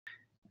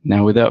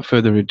Now, without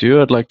further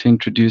ado, I'd like to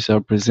introduce our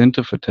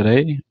presenter for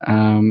today.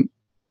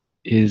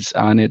 Is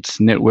AARNet's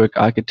network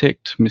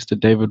architect, Mr.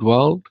 David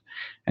Wilde,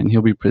 and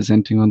he'll be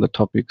presenting on the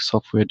topic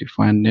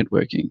software-defined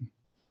networking.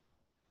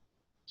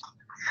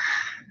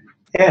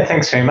 Yeah,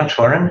 thanks very much,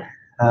 Warren.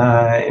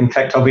 In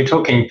fact, I'll be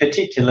talking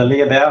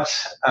particularly about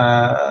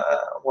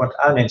what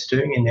AARNet's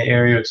doing in the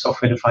area of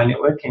software-defined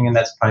networking, and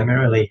that's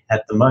primarily,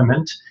 at the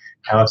moment,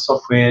 our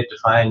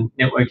software-defined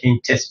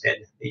networking testbed,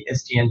 the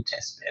SDN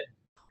Testbed.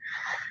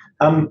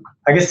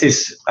 I guess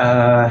this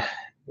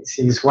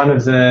is one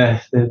of the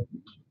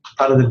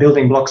part of the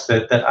building blocks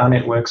that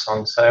AARNet works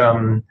on. So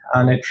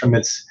AARNet, from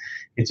its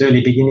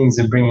early beginnings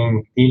of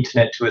bringing the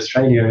internet to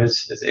Australia,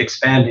 has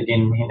expanded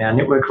in our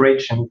network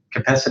reach and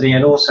capacity,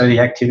 and also the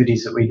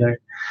activities that we do.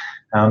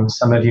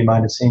 Some of you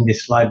might have seen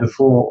this slide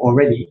before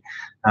already.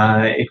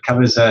 It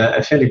covers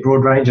a fairly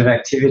broad range of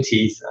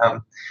activities.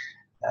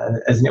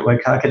 As a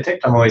network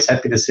architect, I'm always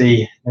happy to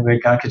see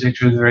network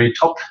architecture at the very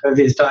top of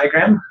this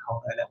diagram,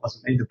 although that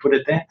wasn't me to put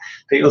it there.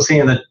 But you'll see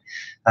in that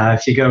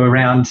if you go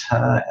around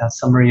our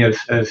summary of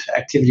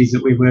activities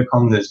that we work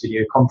on, there's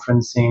video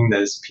conferencing,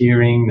 there's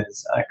peering,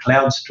 there's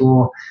cloud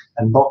store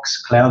and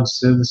box cloud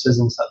services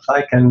and such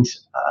like. And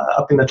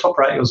up in the top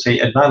right, you'll see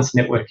advanced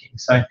networking.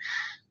 So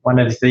one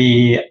of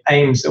the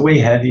aims that we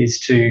have is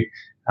to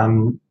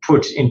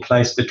put in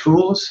place the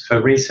tools for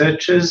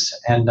researchers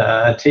and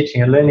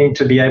teaching and learning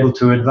to be able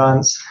to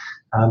advance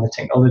the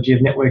technology of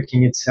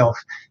networking itself,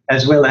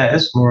 as well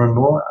as more and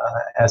more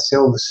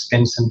ourselves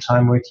spend some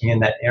time working in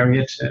that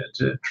area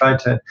to try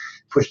to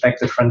push back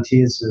the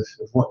frontiers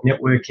of what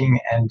networking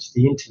and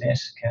the internet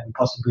can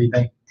possibly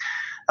be.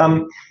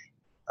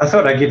 I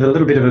thought I'd give a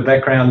little bit of a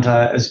background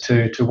as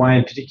to why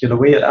in particular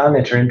we at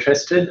AARNet are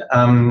interested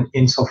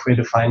in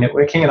software-defined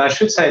networking. And I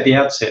should say at the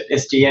outset,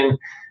 SDN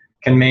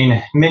can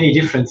mean many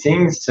different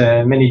things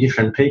to many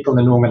different people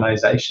and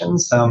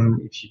organizations.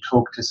 If you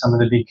talk to some of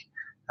the big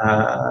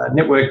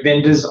network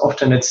vendors,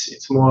 often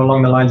it's more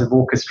along the lines of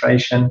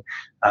orchestration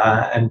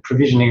and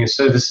provisioning of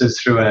services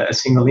through a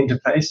single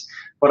interface.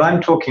 What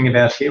I'm talking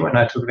about here when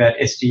I talk about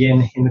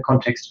SDN in the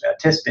context of our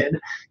testbed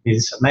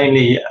is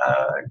mainly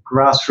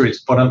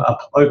grassroots,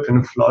 bottom-up,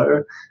 open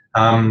flow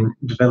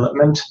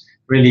development,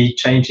 really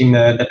changing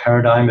the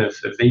paradigm of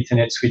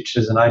Ethernet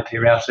switches and IP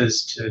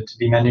routers to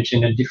be managed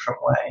in a different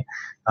way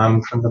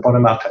from the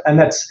bottom up. And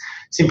that's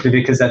simply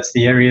because that's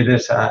the area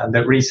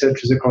that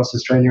researchers across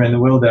Australia and the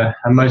world are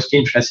most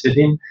interested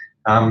in,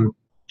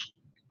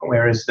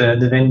 whereas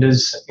the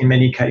vendors in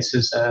many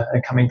cases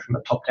are coming from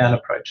a top-down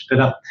approach.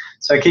 But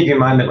so keep in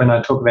mind that when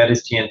I talk about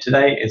SDN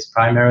today, it's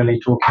primarily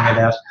talking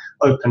about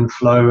open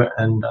flow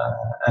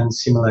and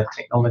similar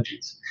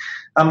technologies.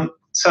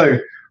 So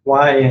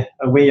why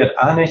are we at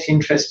AARNet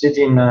interested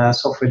in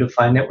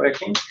software-defined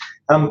networking?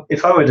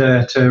 If I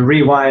were to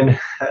rewind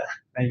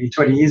maybe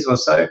 20 years or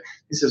so,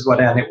 this is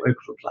what our network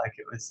looked like.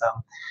 It was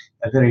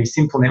a very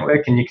simple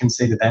network, and you can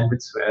see the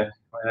bandwidths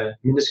were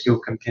minuscule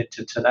compared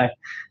to today.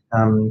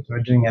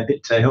 We're doing a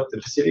bit to help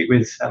the Pacific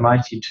with a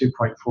mighty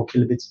 2.4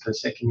 kilobits per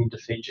second into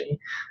Fiji.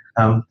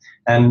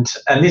 And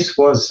this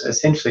was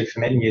essentially for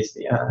many years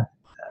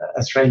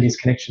Australia's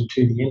connection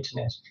to the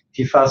internet. If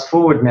you fast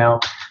forward now,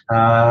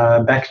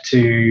 back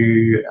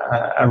to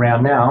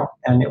around now,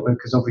 our network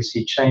has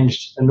obviously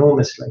changed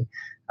enormously.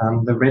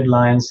 The red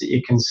lines that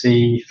you can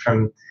see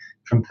from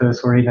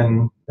Perth or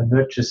even the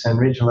Murchison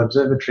Regional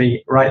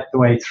Observatory right the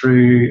way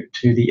through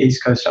to the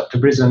east coast up to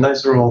Brisbane,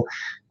 those are all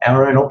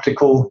our own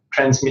optical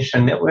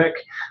transmission network.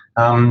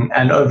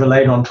 And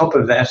overlaid on top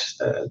of that,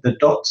 the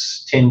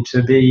dots tend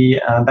to be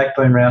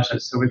backbone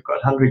routers. So we've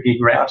got 100 gig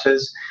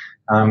routers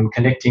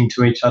connecting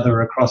to each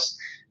other across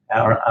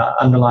our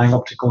underlying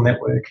optical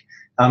network.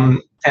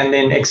 And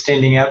then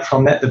extending out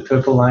from that, the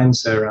purple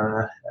lines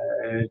are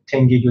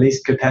 10 gig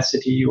leased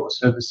capacity or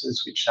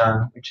services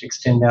which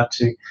extend out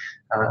to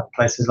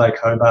places like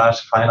Hobart,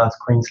 Far North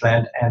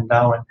Queensland and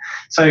Darwin.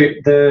 So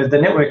the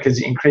network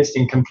has increased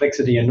in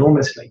complexity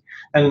enormously.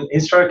 And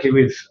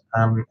historically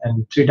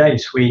and to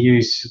date, we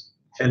use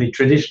fairly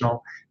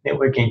traditional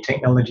networking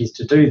technologies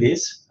to do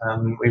this.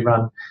 We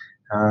run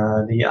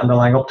the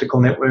underlying optical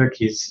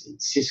network is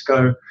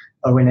Cisco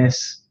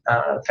ONS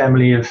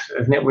family of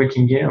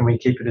networking gear, and we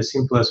keep it as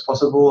simple as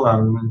possible,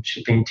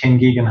 shipping 10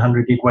 gig and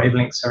 100 gig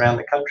wavelengths around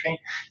the country.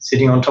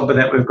 Sitting on top of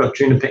that, we've got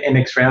Juniper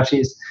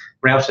MX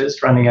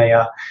routers running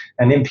an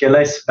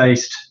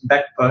MPLS-based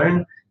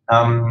backbone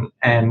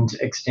and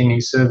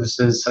extending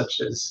services such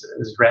as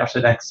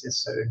routed access,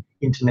 so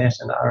internet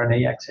and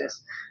RNE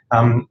access,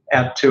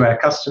 out to our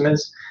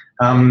customers.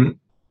 And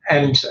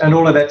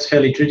all of that's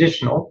fairly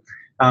traditional.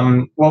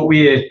 What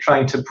we're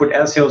trying to put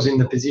ourselves in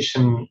the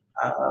position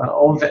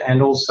of,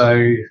 and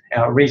also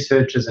our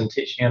researchers and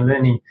teaching and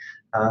learning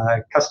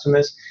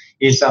customers,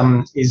 is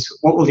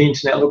what will the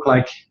internet look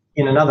like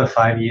in another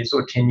 5 years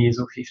or 10 years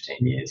or 15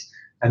 years?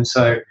 And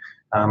so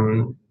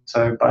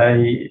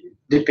by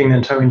dipping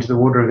the toe into the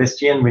water of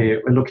SDN,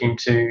 we're looking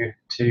to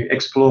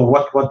explore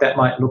what that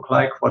might look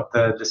like, what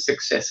the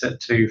successor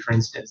to, for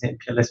instance,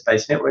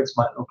 MPLS-based networks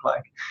might look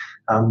like,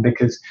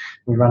 because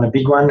we run a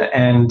big one,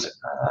 and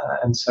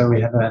so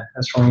we have a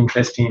strong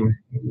interest in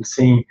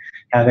seeing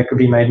how that could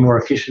be made more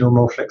efficient or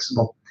more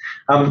flexible.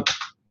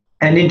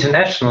 And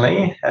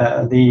internationally,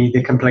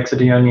 the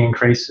complexity only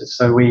increases.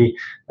 So we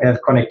have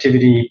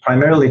connectivity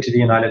primarily to the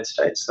United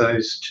States.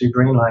 Those two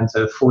green lines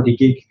are 40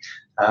 gig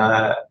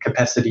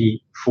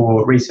capacity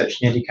for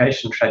research and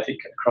education traffic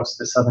across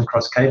the Southern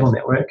Cross cable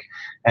network,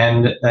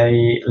 and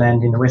they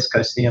land in the west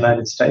coast of the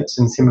United States.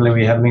 And similarly,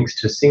 we have links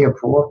to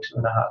Singapore,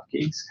 2.5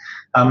 gigs.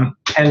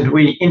 And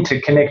we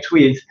interconnect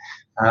with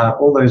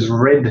all those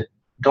red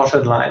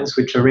dotted lines,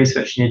 which are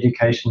research and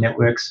education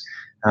networks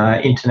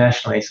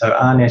internationally. So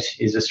AARNet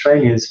is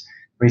Australia's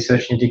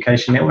research and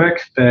education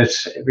network, but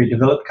every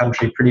developed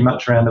country pretty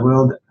much around the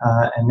world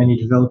and many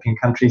developing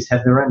countries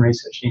have their own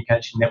research and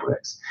education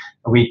networks.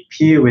 We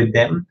peer with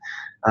them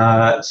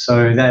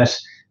so that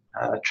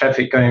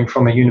traffic going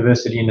from a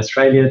university in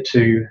Australia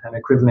to an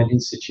equivalent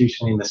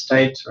institution in the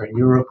States or in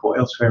Europe or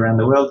elsewhere around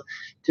the world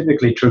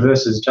typically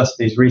traverses just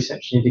these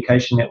research and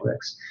education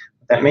networks.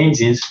 What that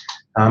means is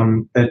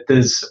that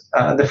there's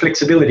the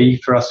flexibility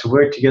for us to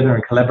work together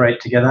and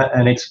collaborate together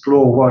and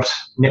explore what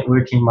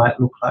networking might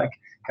look like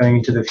going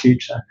into the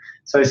future.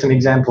 So some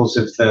examples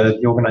of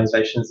the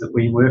organisations that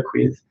we work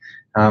with.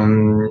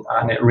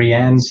 AARNet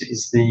REANS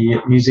is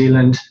the New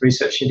Zealand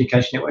Research and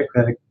Education Network. We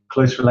have a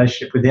close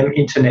relationship with them.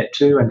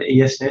 Internet2 and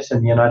ESNet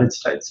in the United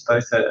States,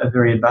 both are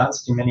very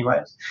advanced in many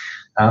ways.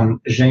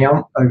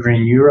 Géant over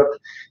in Europe,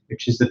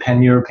 which is the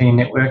Pan-European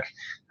network.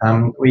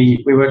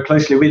 We work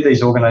closely with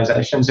these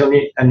organisations,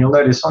 and you'll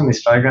notice on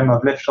this diagram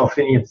I've left off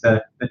any of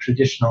the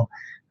traditional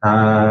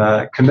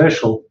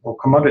commercial or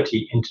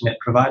commodity internet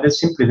providers,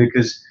 simply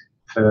because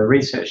for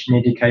research and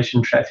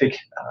education traffic,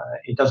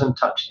 it doesn't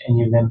touch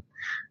any of them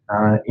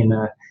in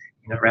a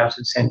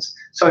routed sense.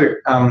 So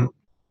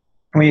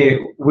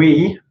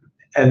we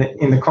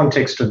in the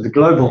context of the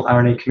global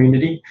AARNet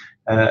community,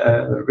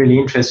 are really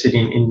interested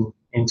in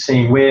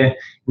seeing where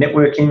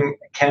networking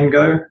can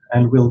go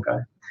and will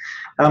go.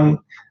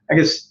 I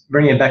guess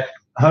bringing it back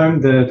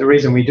home, the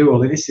reason we do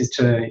all of this is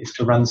to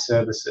run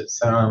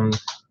services.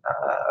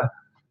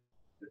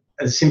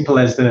 As simple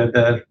as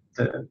the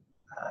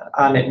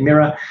AARNet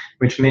Mirror,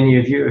 which many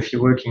of you, if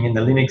you're working in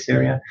the Linux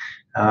area,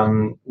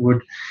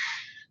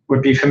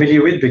 would be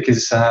familiar with,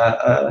 because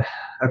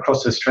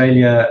across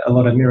Australia, a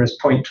lot of mirrors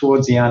point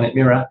towards the AARNet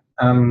Mirror.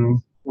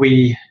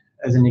 We,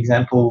 as an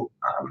example,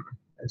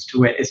 as to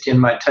where SDN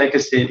might take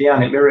us, the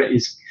AARNet Mirror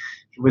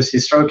was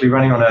historically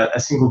running on a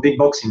single big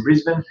box in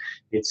Brisbane.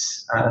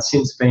 It's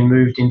since been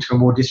moved into a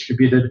more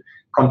distributed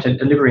content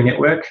delivery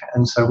network,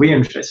 and so we're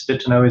interested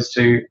to know as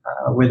to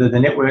whether the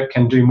network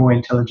can do more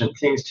intelligent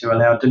things to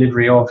allow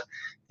delivery of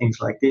things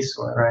like this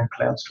or our own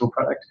cloud store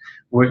product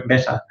work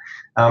better.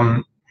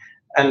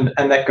 And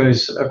that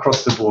goes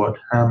across the board.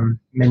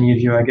 Many of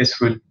you, I guess,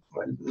 would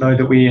know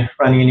that we're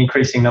running an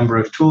increasing number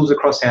of tools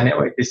across our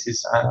network. This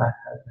is a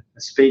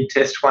speed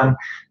test one.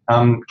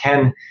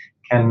 Can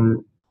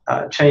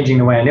changing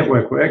the way our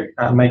network works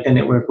make the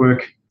network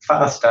work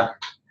faster?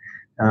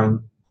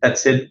 That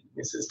said,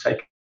 this is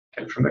taken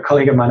from a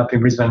colleague of mine up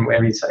in Brisbane,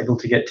 where he's able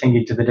to get 10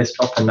 gig to the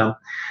desktop,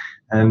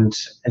 and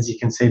as you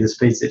can see, the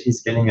speeds that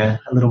he's getting are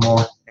a little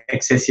more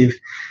excessive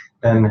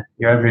than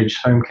your average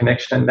home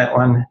connection. That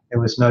one, there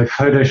was no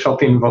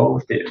Photoshop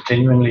involved. It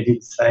genuinely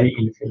did say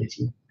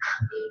infinity.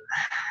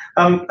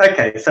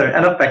 Okay, so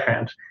enough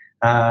background.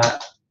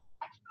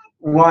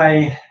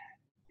 Why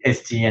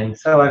SDN?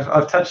 So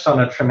I've touched on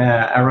it from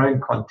our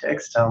own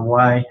context,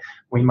 why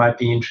we might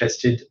be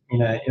interested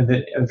in a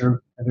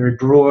very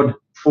broad,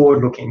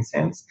 forward-looking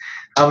sense.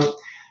 I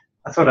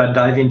thought I'd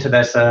dive into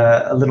that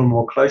a little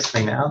more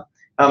closely now.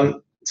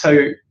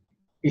 So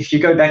if you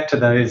go back to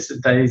those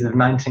days of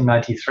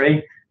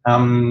 1993,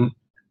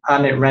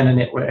 AARNet ran a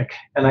network,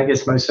 and I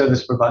guess most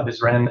service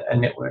providers ran a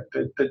network,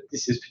 but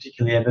this is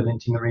particularly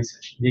evident in the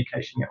research and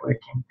education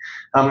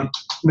networking.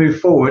 Move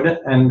forward,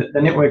 and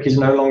the network is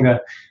no longer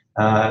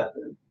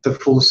the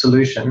full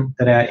solution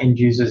that our end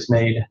users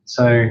need.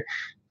 So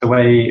the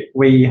way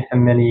we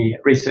and many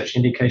research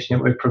and education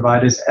network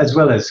providers, as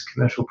well as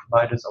commercial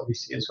providers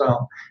obviously as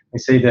well, we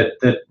see that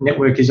the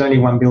network is only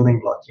one building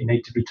block. You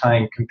need to be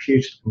tying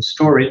compute and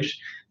storage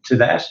to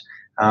that.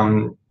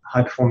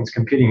 High performance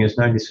computing has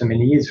known this for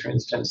many years, for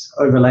instance.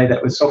 Overlay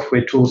that with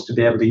software tools to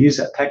be able to use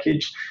that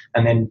package,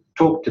 and then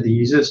talk to the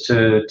users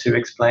to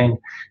explain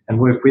and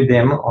work with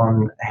them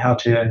on how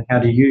to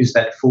use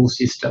that full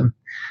system.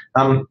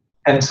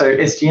 And so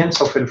SDN,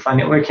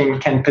 software-defined networking,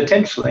 can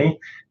potentially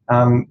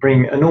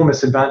bring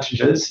enormous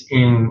advantages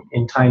in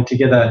tying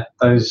together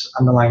those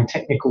underlying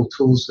technical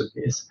tools of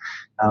this,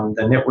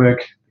 the network,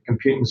 the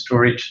compute and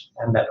storage,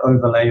 and that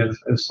overlay of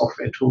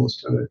software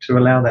tools to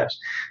allow that.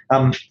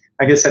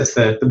 I guess that's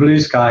the blue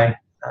sky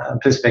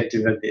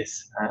perspective of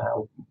this.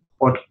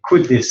 What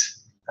could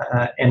this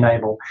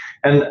enable?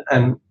 And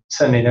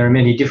certainly there are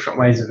many different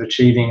ways of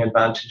achieving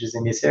advantages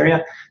in this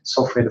area.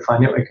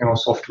 Software-defined networking or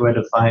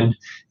software-defined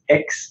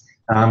X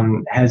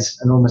has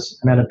enormous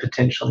amount of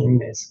potential in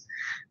this.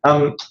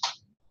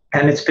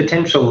 and its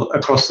potential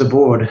across the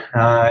board.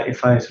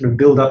 If I sort of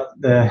build up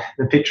the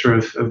picture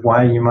of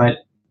why you might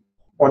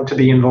want to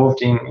be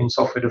involved in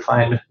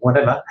software-defined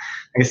whatever,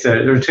 I guess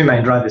there are two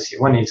main drivers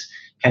here. One is,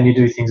 can you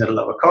do things at a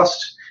lower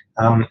cost,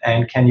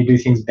 and can you do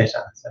things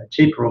better, so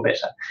cheaper or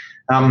better?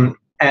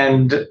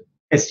 And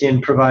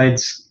SDN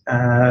provides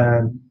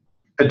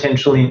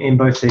potential in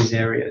both these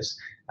areas.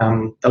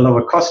 The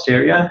lower cost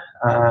area,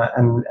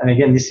 and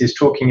again, this is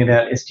talking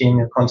about SDN in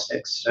the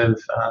context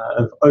of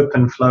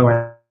open flow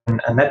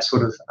and that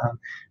sort of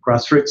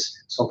grassroots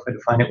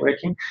software-defined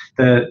networking.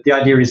 The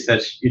idea is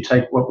that you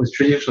take what was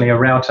traditionally a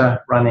router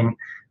running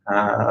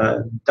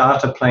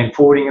data plane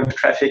forwarding of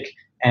traffic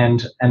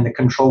and the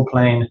control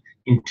plane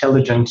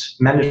intelligent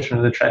management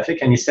of the traffic,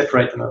 and you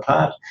separate them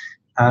apart,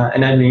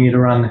 enabling you to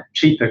run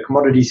cheaper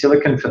commodity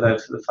silicon for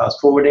the fast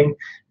forwarding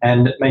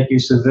and make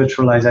use of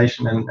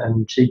virtualization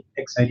and cheap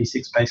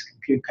x86-based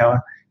compute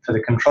power for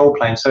the control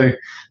plane. So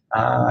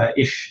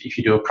if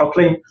you do it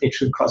properly, it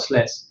should cost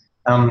less.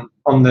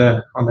 On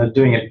the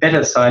doing it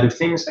better side of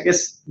things, I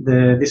guess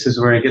this is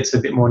where it gets a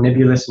bit more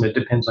nebulous, and it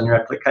depends on your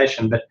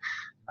application. But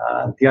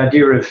the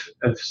idea of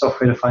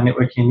software-defined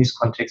networking in this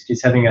context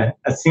is having a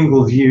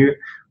single view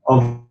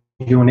of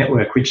your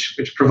network,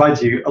 which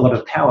provides you a lot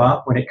of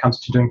power when it comes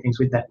to doing things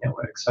with that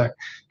network. So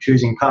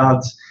choosing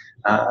paths,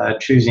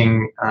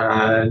 choosing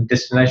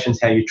destinations,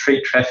 how you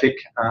treat traffic,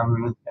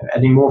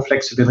 adding more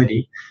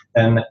flexibility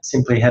than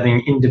simply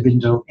having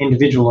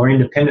individual or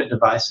independent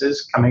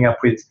devices coming up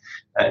with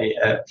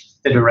a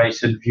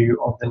federated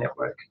view of the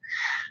network.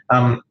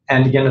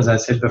 And again, as I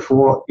said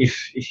before,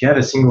 if you have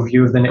a single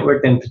view of the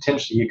network, then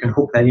potentially you can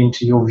hook that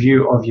into your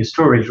view of your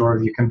storage or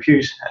of your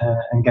compute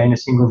and gain a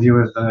single view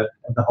of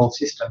the whole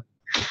system.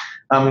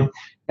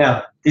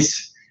 Now,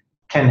 this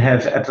can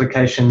have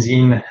applications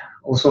in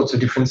all sorts of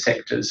different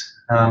sectors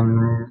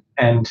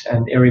and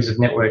areas of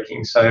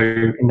networking. So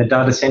in the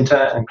data center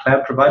and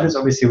cloud providers,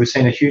 obviously we've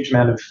seen a huge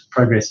amount of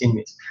progress in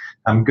this.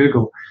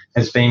 Google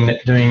has been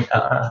doing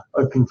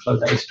open flow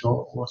based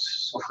or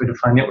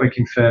software-defined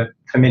networking for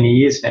many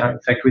years now. In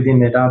fact, within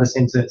their data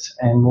centers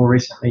and more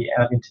recently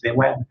out into their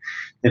WAN,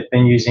 they've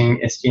been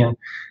using SDN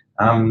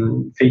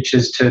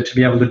features to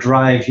be able to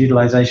drive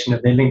utilization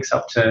of their links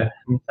up to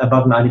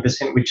above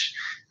 90%, which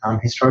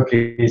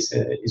historically is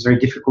very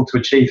difficult to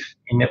achieve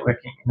in the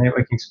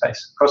networking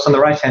space. Of course, on the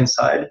right-hand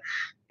side,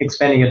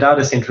 expanding a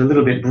data center a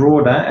little bit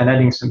broader and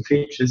adding some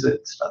features,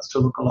 it starts to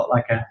look a lot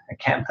like a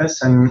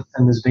campus, and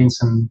there's been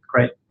some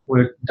great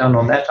work done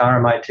on that.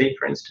 RMIT,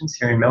 for instance,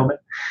 here in Melbourne,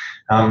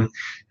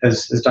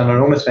 has done an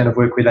enormous amount of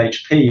work with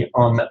HP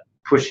on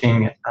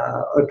pushing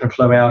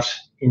OpenFlow out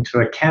into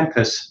a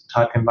campus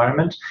type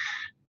environment.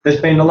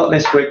 There's been a lot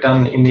less work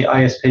done in the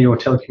ISP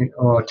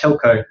or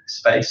telco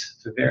space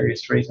for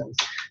various reasons.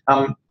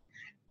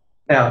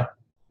 Now,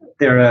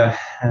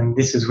 and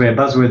this is where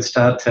buzzwords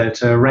start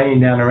to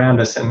rain down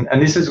around us,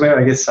 and this is where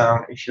I guess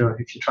if you're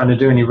trying to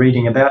do any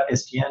reading about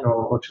SDN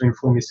or to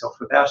inform yourself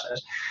about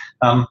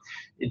it,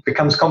 it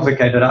becomes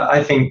complicated.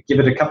 I think give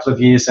it a couple of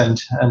years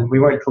and we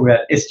won't talk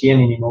about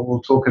SDN anymore.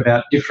 We'll talk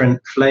about different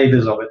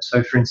flavors of it.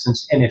 So, for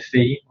instance,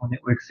 NFV or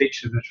network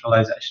feature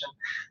virtualization.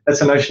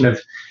 That's a notion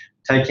of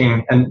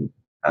taking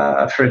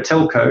for a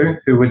telco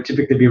who would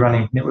typically be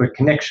running network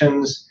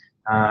connections,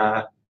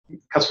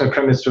 customer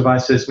premise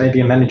devices, maybe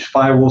a managed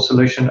firewall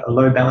solution, a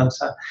load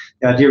balancer.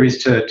 The idea is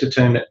to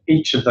turn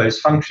each of those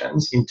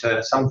functions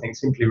into something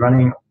simply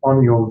running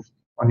on your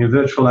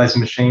virtualized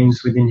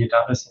machines within your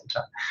data center.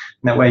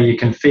 And that way you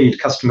can feed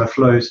customer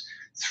flows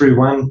through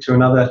one to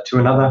another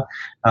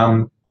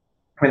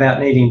without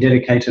needing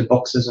dedicated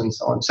boxes and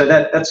so on. So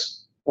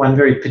that's one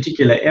very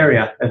particular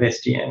area of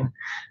SDN.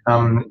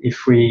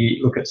 If we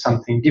look at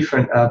something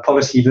different,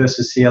 policy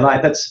versus CLI,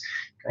 that's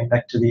going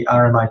back to the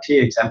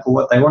RMIT example.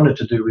 What they wanted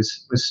to do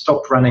was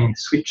stop running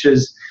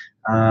switches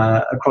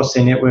across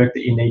their network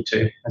that you need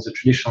to, as a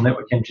traditional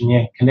network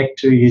engineer, connect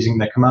to using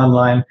the command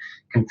line,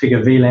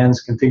 configure VLANs,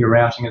 configure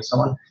routing, and so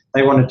on.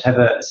 They wanted to have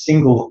a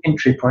single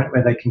entry point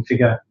where they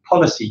configure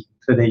policy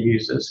for their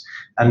users,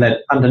 and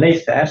that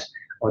underneath that,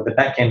 or the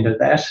back end of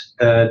that,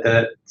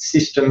 the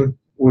system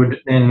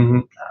would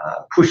then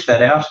push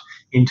that out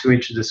into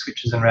each of the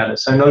switches and routers.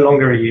 So no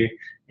longer are you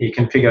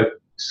configure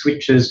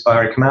switches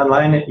by a command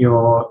line,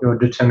 you're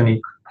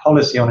determining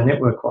policy on a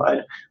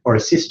network-wide or a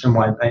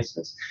system-wide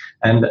basis,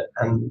 and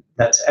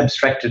that's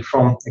abstracted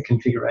from the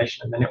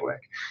configuration of the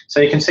network.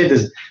 So you can see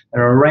there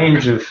are a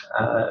range of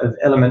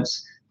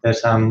elements that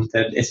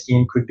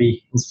SDN could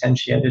be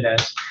instantiated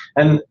as.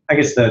 And I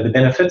guess the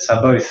benefits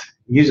are both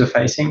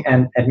user-facing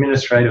and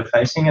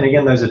administrator-facing. And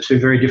again, those are two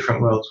very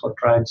different worlds. What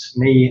drives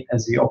me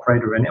as the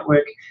operator of a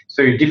network is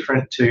very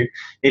different to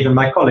even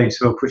my colleagues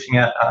who are pushing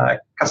out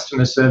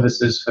customer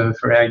services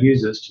for our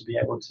users to be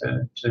able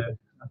to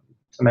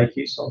make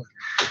use of.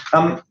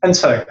 And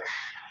so,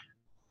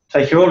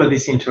 taking all of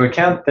this into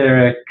account,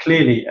 there are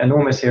clearly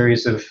enormous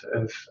areas of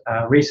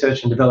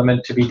research and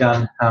development to be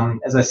done.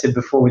 As I said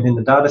before, within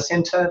the data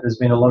center, there's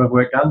been a lot of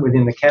work done.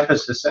 Within the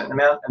campus, a certain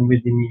amount, and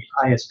within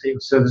the ISP or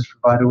service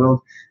provider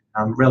world,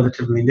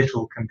 relatively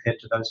little compared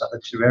to those other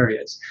two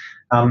areas.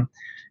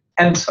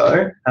 And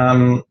so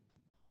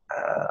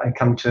I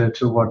come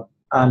to what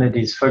AARNet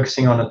is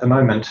focusing on at the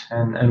moment,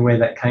 and where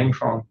that came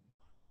from.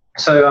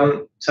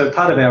 So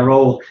part of our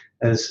role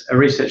as a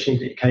research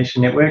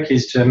education network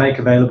is to make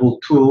available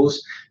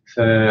tools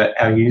for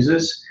our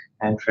users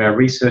and for our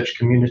research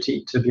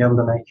community to be able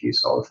to make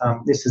use of.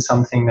 This is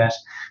something that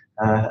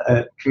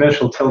a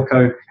commercial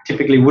telco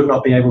typically would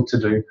not be able to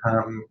do.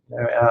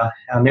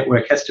 Our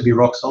network has to be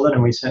rock solid,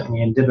 and we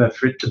certainly endeavour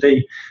for it to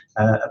be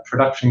a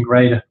production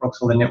grade rock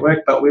solid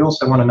network, but we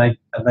also want to make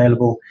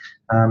available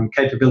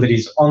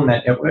capabilities on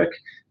that network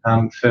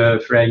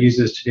for our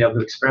users to be able to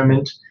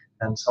experiment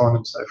and so on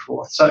and so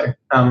forth. So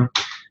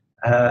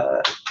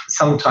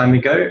some time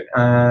ago,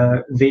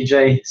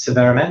 Vijay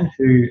Sivaraman,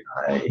 who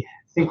I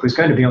think was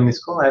going to be on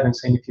this call, I haven't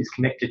seen if he's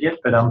connected yet,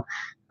 but a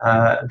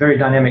very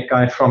dynamic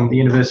guy from the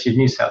University of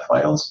New South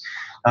Wales,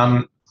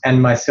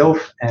 and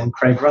myself and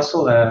Craig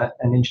Russell, an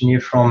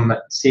engineer from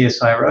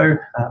CSIRO,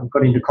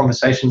 got into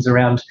conversations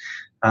around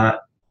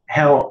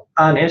how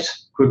AARNet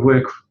could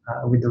work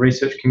with the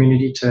research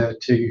community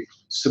to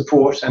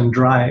support and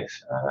drive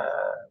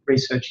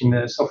research in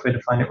the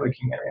software-defined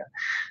networking area.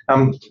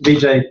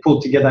 Vijay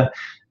pulled together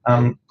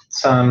an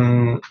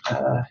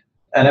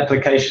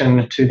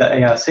application to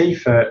the ARC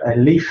for a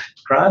LEAF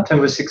grant and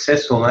was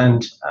successful,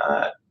 and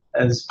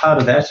as part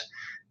of that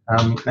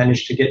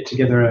managed to get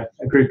together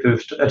a group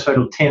of a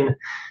total 10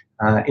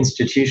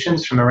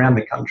 institutions from around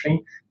the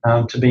country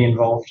to be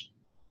involved.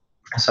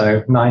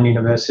 So 9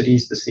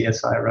 universities, the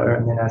CSIRO,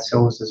 and then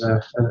ourselves as a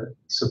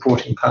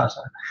supporting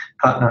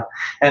partner.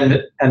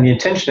 And the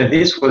intention of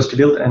this was to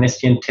build an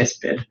SDN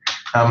testbed.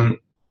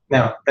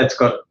 Now, that's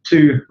got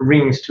 2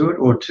 rings to it,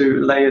 or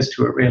 2 layers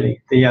to it,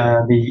 really.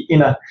 The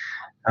inner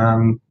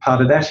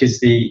part of that is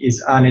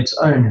AARNet's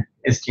own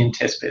SDN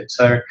testbed.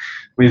 So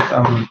we've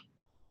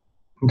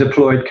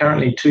deployed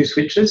currently 2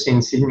 switches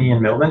in Sydney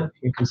and Melbourne,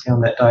 you can see on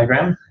that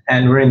diagram,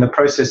 and we're in the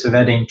process of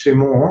adding 2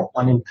 more,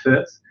 one in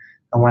Perth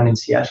and one in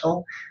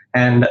Seattle,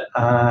 and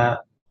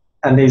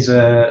these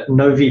are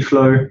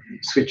NoviFlow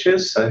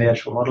switches. So the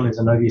actual model is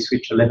a Novi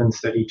switch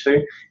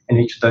 1132 in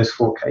each of those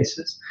 4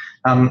 cases.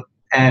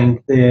 And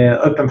they're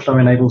OpenFlow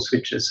enabled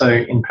switches. So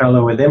in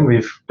parallel with them,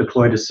 we've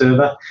deployed a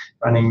server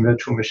running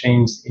virtual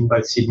machines in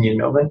both Sydney and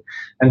Melbourne.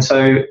 And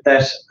so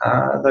that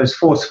those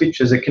 4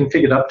 switches are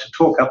configured up to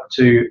talk up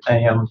to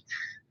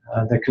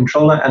the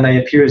controller, and they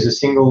appear as a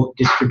single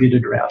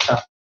distributed router.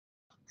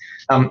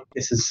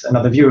 This is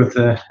another view of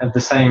the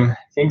same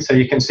thing. So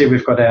you can see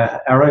we've got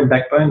our own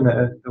backbone,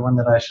 the one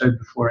that I showed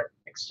before,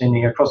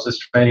 extending across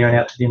Australia and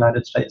out to the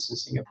United States and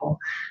Singapore.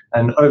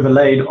 And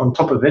overlaid on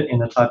top of it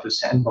in a type of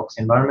sandbox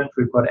environment,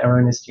 we've got our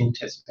own SDN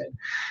testbed.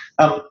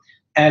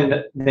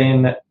 And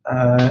then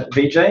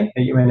Vijay at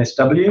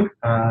UNSW,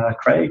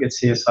 Craig at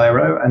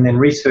CSIRO, and then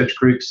research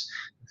groups,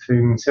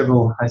 whom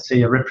several I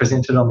see are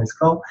represented on this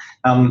call.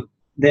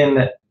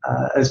 Then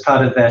as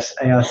part of that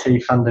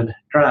ARC-funded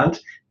grant,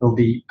 we'll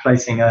be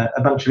placing a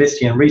bunch of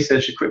SDN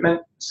research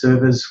equipment,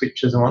 servers,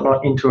 switches and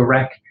whatnot, into a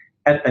rack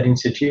at that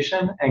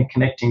institution and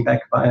connecting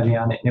back via the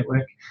AARNet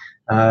network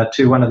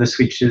to one of the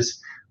switches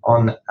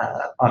on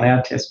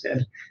our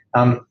testbed.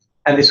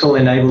 And this will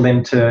enable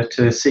them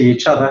to see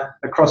each other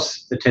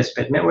across the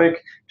testbed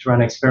network, to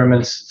run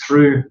experiments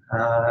through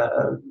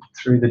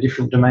the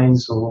different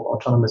domains or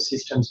autonomous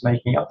systems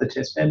making up the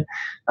testbed,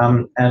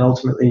 and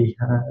ultimately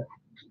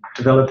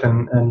develop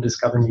and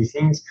discover new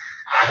things,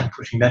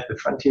 pushing back the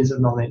frontiers of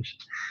knowledge.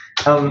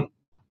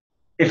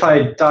 If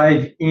I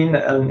dive in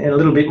a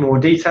little bit more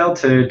detail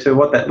to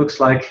what that looks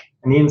like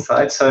on the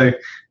inside, so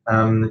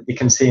you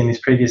can see in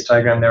this previous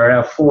diagram there are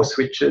our 4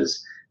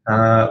 switches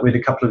with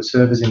a couple of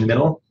servers in the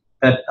middle.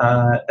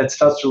 That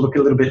starts to look a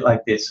little bit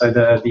like this. So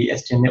the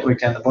SDN network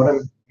down the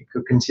bottom, you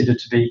could consider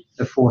to be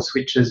the 4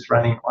 switches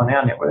running on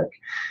our network.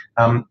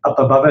 Up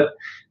above it,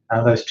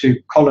 those 2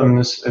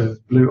 columns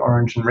of blue,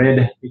 orange and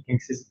red, you can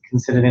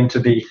consider them to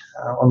be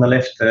on the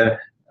left a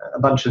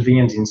bunch of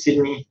VMs in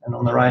Sydney, and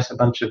on the right a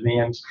bunch of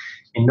VMs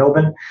in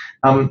Melbourne.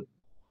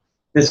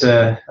 There's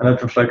an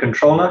OpenFlow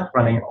controller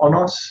running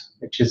ONOS,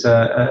 which is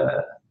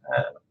an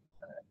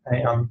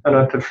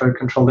OpenFlow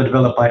controller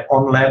developed by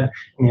OnLab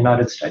in the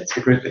United States,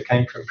 a group that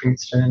came from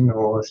Princeton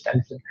or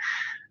Stanford.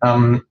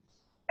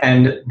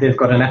 And they've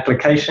got an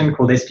application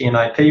called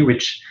SDN IP,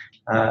 which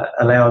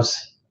allows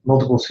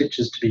multiple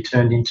switches to be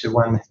turned into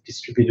one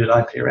distributed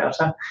IP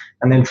router.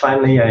 And then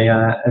finally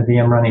a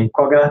VM running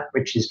Quagga,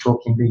 which is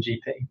talking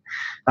BGP.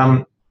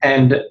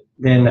 And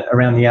then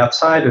around the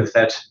outside of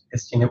that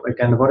SDN network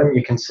down the bottom,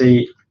 you can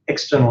see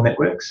external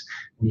networks.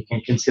 And you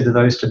can consider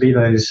those to be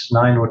those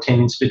 9 or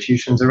 10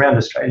 institutions around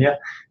Australia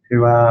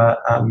who are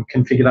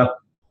configured up.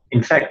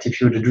 In fact,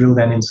 if you were to drill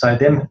down inside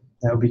them,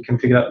 they'll be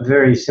configured up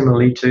very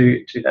similarly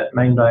to that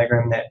main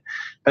diagram there.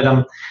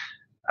 But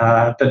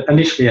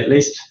initially, at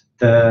least,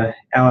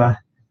 our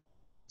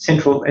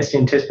central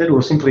SDN testbed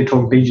will simply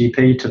talk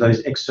BGP to those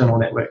external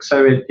networks.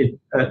 So it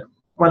at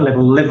one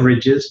level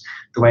leverages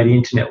the way the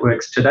internet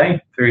works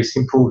today. Very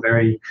simple,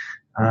 very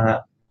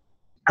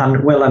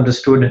well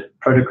understood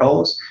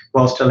protocols,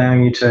 whilst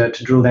allowing you to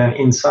drill down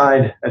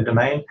inside a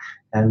domain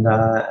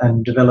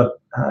and develop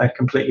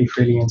completely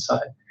freely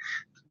inside.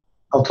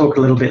 I'll talk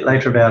a little bit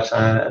later about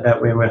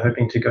where we're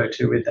hoping to go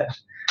to with that.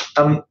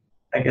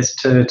 I guess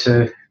to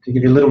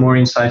give you a little more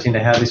insight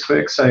into how this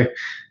works. So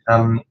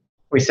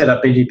we set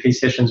up BGP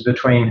sessions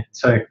between,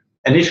 so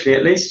initially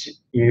at least,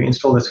 you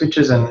install the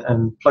switches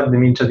and plug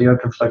them into the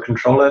OpenFlow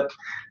controller,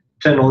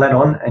 turn all that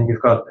on, and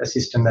you've got a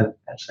system that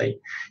actually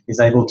is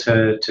able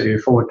to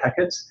forward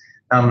packets.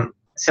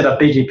 Set up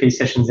BGP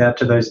sessions out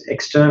to those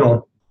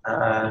external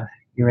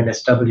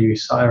UNSW,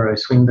 CSIRO,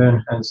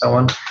 Swinburne, and so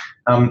on.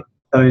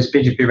 Those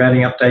BGP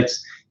routing updates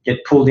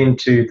get pulled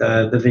into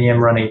the VM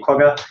running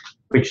Quagga,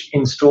 which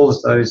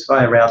installs those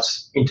via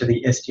routes into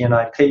the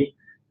SDN IP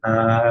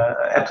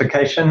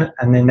application,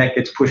 and then that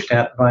gets pushed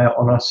out via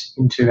ONOS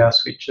into our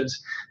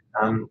switches,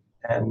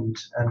 and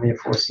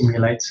therefore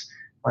simulates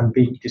one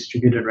big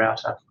distributed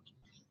router.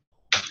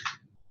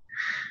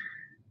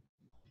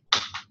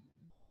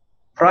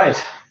 Right,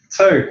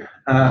 so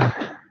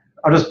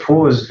I'll just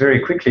pause very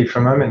quickly for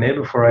a moment there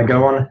before I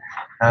go on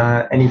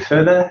any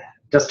further,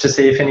 just to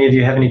see if any of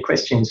you have any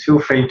questions. Feel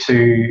free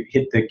to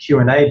hit the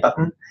Q&A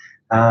button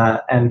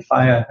and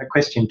fire a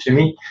question to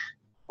me.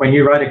 When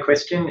you write a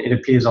question, it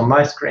appears on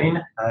my screen.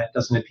 It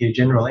doesn't appear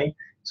generally.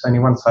 It's only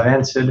once I've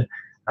answered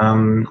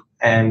and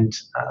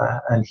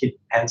hit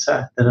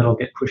answer that it'll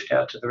get pushed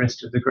out to the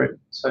rest of the group.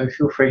 So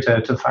feel free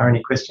to fire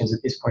any questions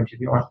at this point if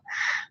you want.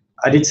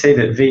 I did see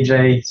that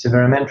Vijay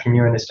Sivaraman from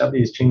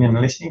UNSW is tuning in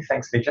and listening.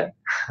 Thanks, Vijay.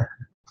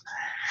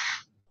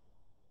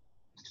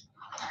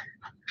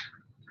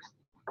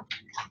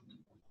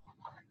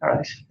 All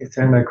right, if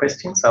there are no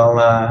questions,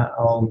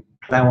 I'll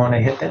plow on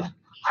ahead then.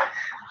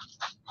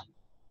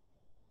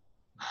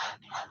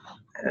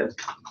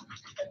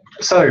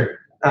 So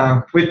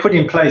we've put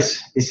in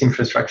place this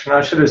infrastructure. And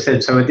I should have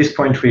said, so at this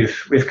point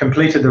we've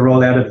completed the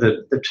rollout of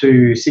the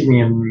two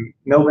Sydney and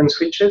Melbourne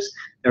switches.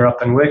 They're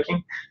up and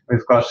working.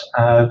 We've got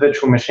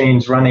virtual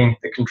machines running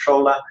the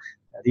controller,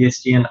 the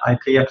SDN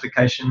IP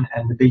application,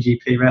 and the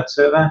BGP route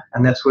server,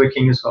 and that's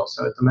working as well.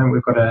 So at the moment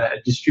we've got a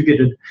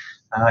distributed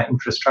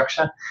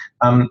infrastructure.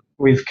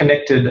 We've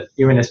connected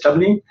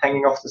UNSW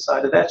hanging off the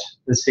side of that.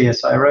 The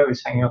CSIRO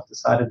is hanging off the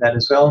sed of that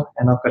as well,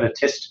 and I've got a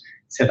test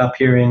set up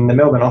here in the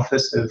Melbourne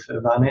office of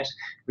AARNet,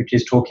 which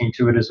is talking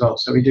to it as well.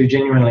 So we do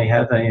genuinely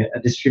have a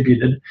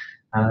distributed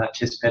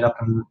testbed up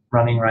and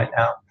running right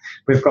now.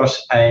 We've got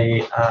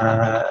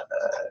the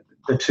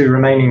two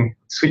remaining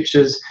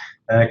switches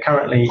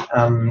currently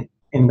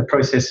in the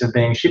process of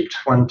being shipped,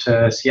 one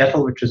to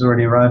Seattle, which has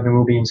already arrived and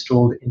will be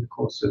installed in the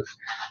course of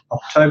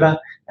October,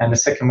 and the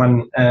second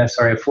one,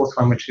 a fourth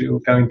one, which will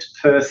go into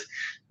Perth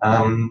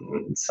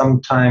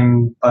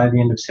sometime by the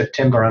end of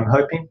September, I'm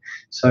hoping.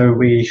 So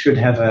we should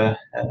have an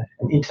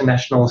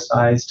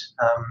international-sized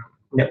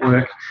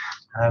network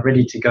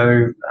ready to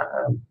go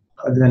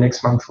over the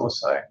next month or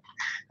so.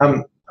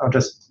 I'll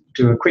just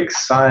do a quick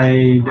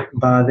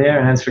sidebar there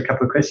and answer a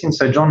couple of questions.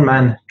 So John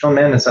Mann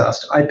has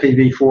asked,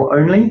 IPv4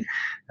 only?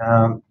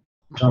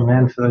 John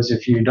Mann, for those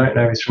of you who don't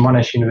know, is from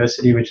Monash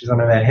University, which is one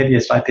of our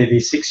heaviest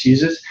IPv6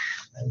 users,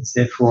 and is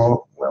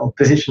therefore well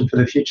positioned for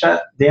the future.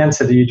 The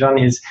answer to you, John,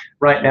 is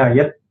right now,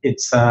 yep,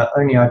 it's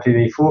only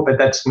IPv4, but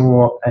that's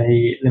more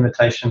a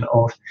limitation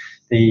of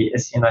the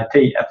SDN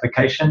IP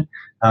application.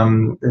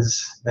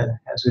 As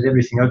with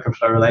everything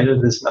OpenFlow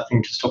related, there's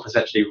nothing to stop us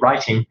actually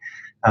writing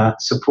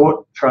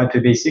support for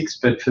IPv6,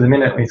 but for the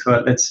minute we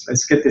thought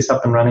let's get this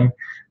up and running,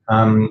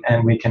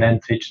 and we can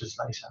add features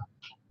later.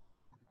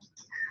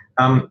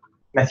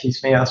 Matthew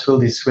Smee asked, will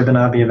this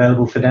webinar be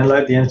available for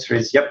download? The answer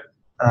is yep.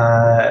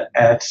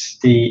 At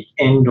the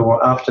end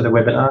or after the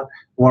webinar,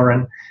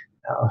 Warren,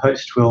 our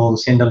host, will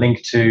send a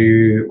link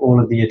to all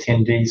of the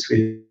attendees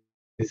with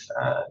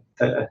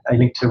a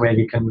link to where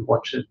you can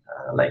watch it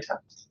later.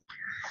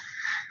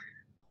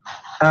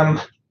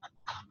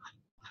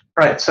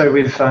 Right, so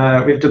we've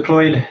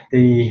deployed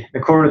the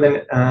core of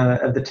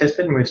the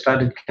testbed, and we've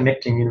started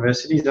connecting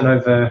universities, and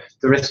over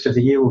the rest of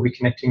the year we'll be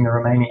connecting the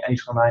remaining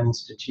 8 or 9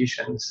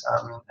 institutions,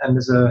 and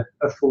there's a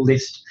full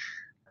list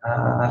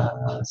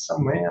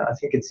somewhere. I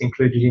think it's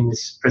included in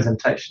this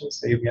presentation,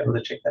 so you'll be able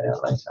to check that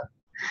out later.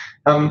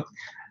 And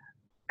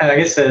I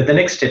guess the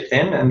next step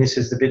then, and this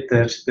is the bit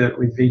that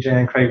with Vijay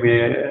and Craig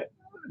we're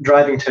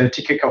driving to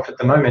kick off at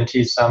the moment,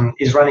 is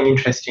running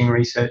interesting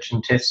research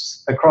and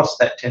tests across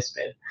that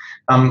testbed.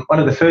 One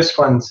of the first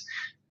ones,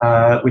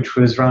 which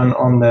was run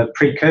on the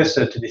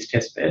precursor to this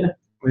testbed,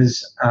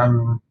 was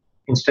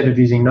instead of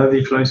using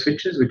NoviFlow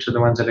switches, which are the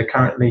ones that are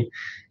currently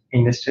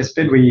in this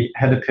testbed, we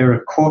had a pair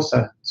of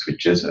Corsa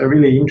switches, a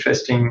really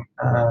interesting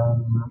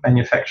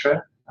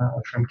manufacturer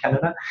from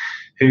Canada,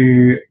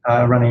 who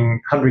are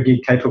running 100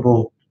 gig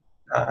capable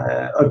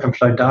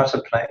OpenFlow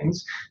data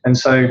planes, and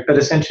so, but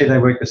essentially they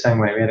work the same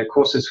way. We had a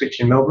Corsa switch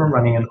in Melbourne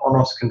running an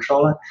ONOS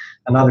controller,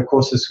 another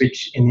Corsa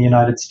switch in the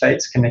United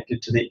States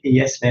connected to the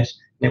ESNet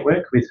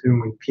network with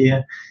whom we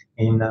peer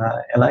in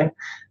LA,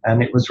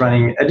 and it was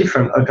running a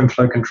different open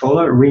flow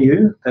controller,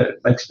 Ryu,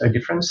 that makes no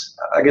difference.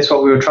 I guess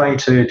what we were trying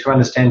to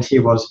understand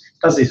here was,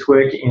 does this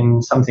work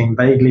in something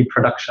vaguely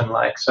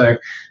production-like? So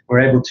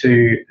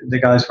the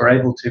guys were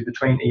able to,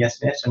 between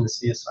ESNet and the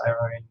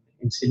CSIRO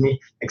in Sydney,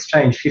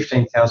 exchange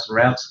 15,000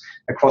 routes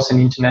across an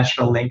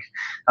international link,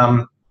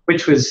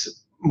 which was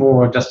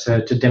more just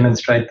to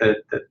demonstrate that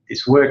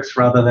this works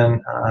rather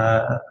than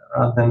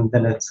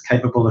it's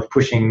capable of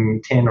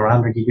pushing 10 or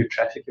 100 gig of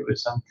traffic.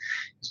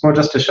 It's more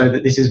just to show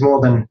that this is more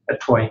than a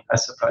toy, I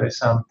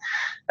suppose.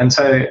 And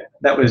so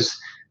that was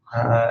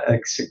a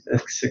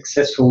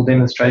successful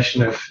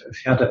demonstration of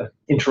how to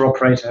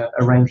interoperate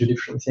a range of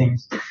different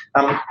things.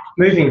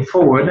 Moving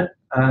forward,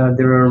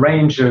 there are a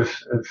range of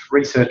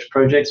research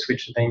projects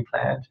which have been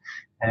planned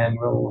and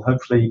will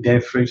hopefully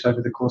bear fruit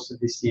over the course of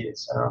this year.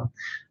 So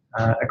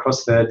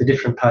across the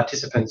different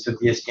participants of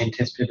the SDN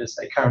Testbed as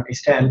they currently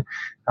stand,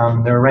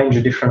 there are a range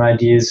of different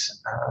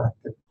ideas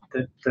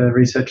that the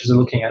researchers are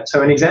looking at.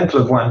 So an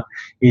example of one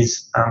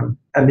is,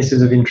 and this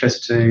is of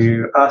interest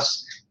to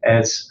us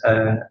as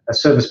a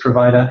service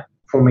provider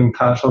forming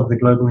part of the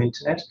global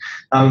internet.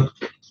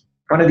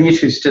 One of the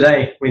issues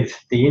today with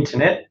the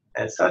internet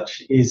as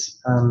such is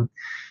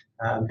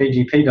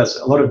BGP does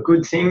a lot of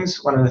good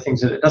things. One of the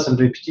things that it doesn't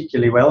do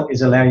particularly well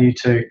is allow you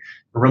to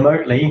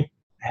remotely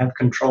have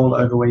control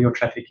over where your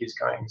traffic is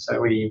going.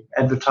 So we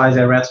advertise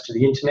our routes to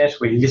the internet,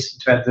 we listen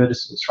to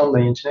advertisements from the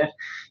internet.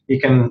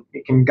 You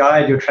can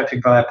guide your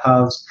traffic via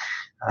paths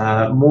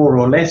more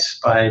or less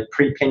by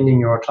prepending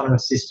your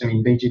autonomous system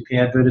in BGP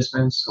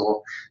advertisements,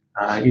 or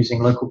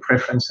using local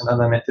preference and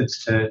other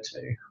methods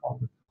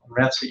on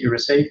routes that you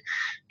receive.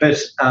 But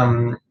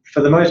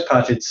for the most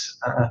part, it's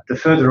the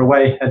further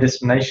away a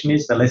destination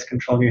is, the less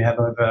control you have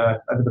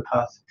over the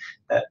path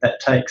that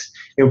takes.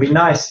 It would be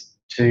nice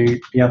to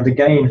be able to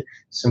gain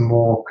some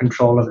more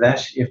control of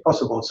that if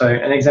possible. So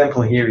an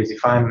example here is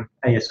if I'm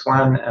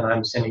AS1 and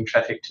I'm sending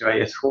traffic to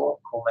AS4,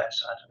 call that,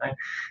 I don't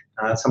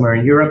know, somewhere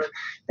in Europe,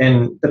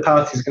 then the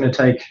path is going to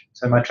take,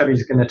 so my traffic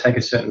is going to take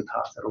a certain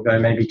path. It'll go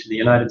maybe to the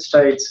United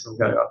States, it'll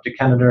go up to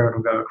Canada,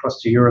 it'll go across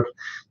to Europe.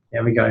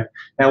 There we go.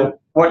 Now,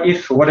 what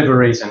if, for whatever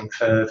reason,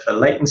 for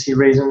latency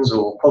reasons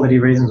or quality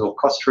reasons or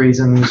cost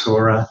reasons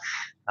or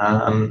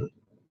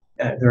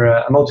there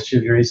are a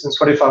multitude of reasons.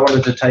 What if I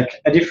wanted to take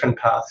a different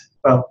path?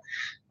 Well,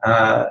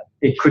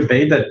 it could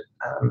be that,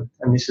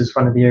 and this is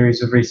one of the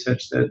areas of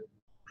research that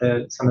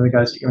some of the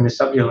guys at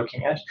UNSW are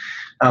looking at,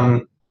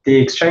 the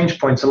exchange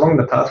points along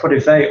the path, what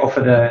if they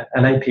offered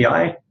an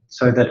API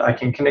so that I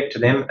can connect to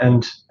them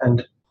and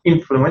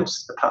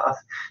influence the path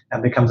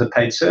and becomes a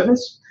paid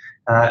service?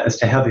 As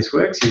to how this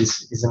works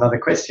is another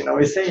question,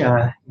 obviously.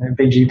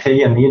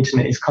 BGP and the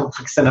internet is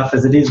complex enough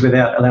as it is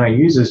without allowing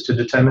users to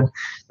determine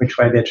which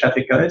way their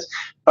traffic goes.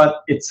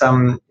 But it's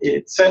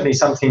certainly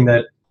something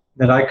that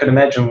I could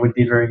imagine would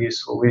be very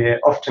useful.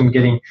 We're often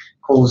getting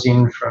calls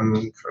in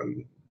from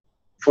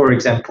for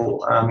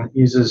example,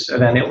 users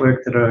of our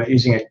network that are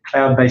using a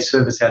cloud-based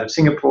service out of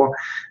Singapore,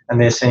 and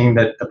they're seeing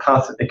that the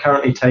path that they're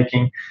currently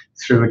taking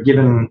through a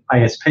given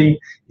ISP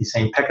is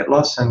seeing packet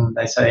loss, and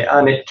they say,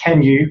 AARNet,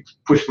 can you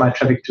push my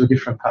traffic to a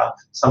different path?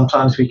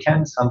 Sometimes we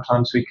can,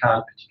 sometimes we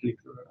can't, particularly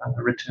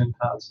for return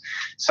paths.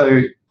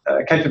 So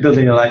a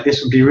capability like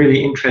this would be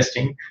really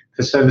interesting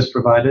for service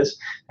providers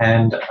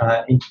and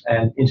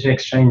internet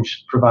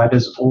exchange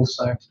providers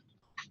also.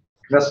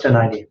 Just an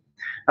idea.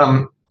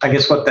 I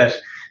guess what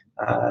that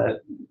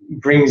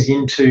brings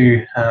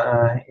into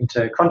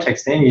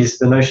context then is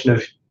the notion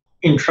of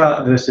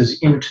intra versus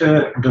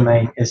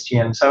inter-domain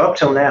SDN. So up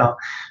till now,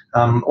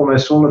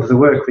 almost all of the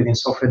work within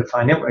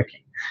software-defined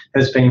networking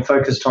has been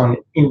focused on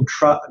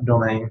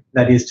intra-domain,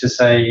 that is to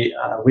say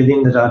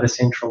within the data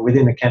center or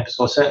within the campus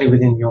or certainly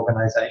within the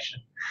organization.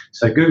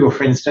 So Google,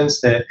 for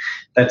instance,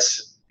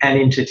 that's an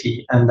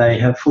entity and they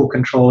have full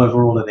control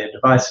over all of their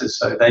devices,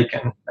 so they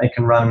can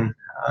run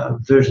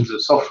versions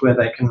of software,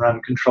 they can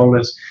run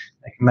controllers,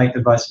 they can make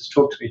devices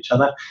talk to each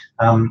other.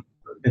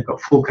 They've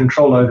got full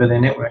control over their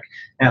network.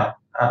 Now,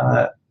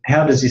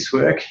 how does this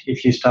work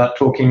if you start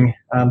talking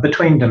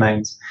between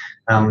domains?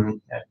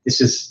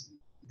 This is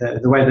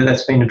the way that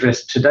that's been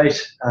addressed to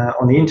date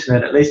on the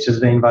internet, at least, has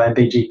been via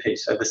BGP.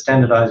 So the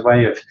standardized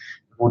way of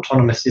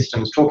autonomous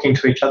systems talking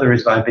to each other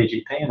is via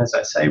BGP. And as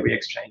I say, we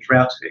exchange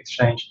routes, we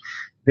exchange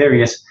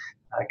various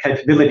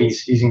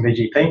capabilities using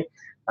BGP.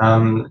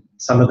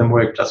 Some of them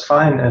work just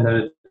fine and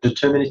are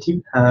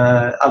determinative.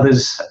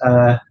 Others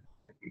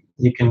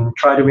you can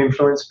try to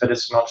influence, but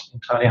it's not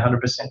entirely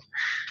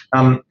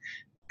 100%.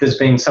 There's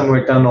been some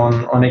work done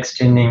on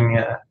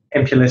extending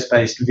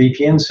MPLS-based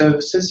VPN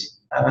services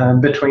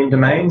between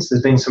domains.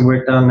 There's been some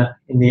work done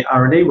in the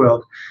R&D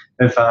world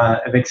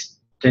of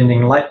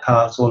extending light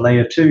paths or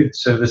layer 2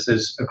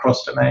 services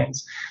across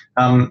domains.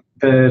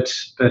 But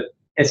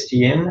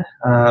SDN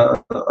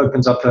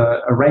opens up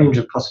a range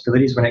of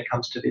possibilities when it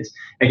comes to this.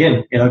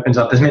 Again, it opens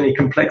up as many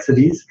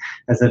complexities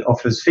as it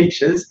offers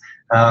features,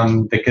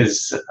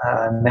 because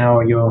now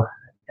you're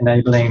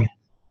enabling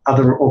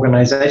other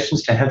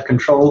organizations to have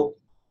control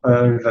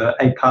over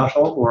a part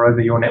of or over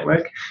your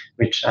network,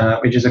 which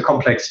is a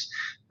complex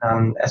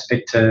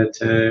aspect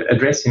to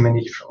address in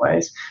many different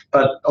ways,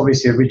 but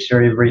obviously a rich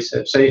area of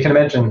research. So you can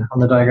imagine on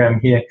the diagram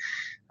here,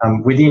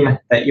 within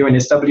that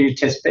UNSW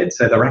testbed,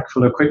 so the rack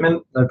full of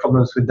equipment, no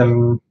problems with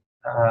them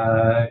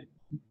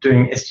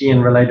doing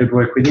SDN-related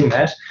work within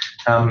that.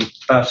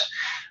 But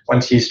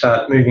once you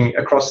start moving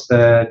across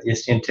the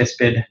SDN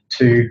testbed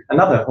to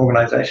another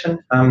organisation,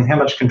 how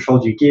much control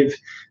do you give?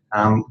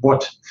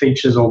 What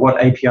features or what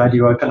API do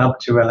you open up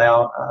to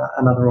allow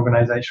another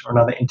organisation or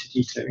another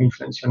entity to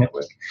influence your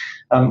network?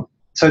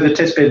 So the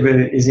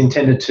testbed is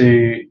intended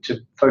to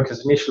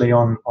focus initially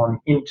on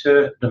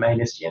inter-domain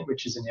SDN,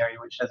 which is an area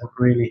which hasn't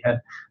really had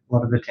a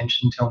lot of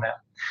attention until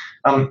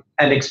now.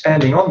 And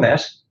expanding on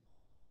that,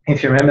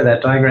 if you remember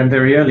that diagram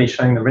very early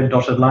showing the red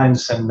dotted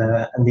lines and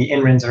the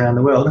NRENs around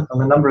the world,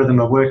 well, a number of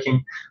them are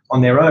working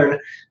on their own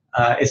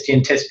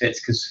SDN testbeds,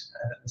 because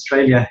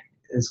Australia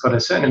has got a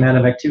certain amount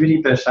of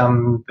activity, but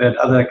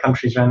other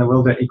countries around the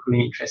world are equally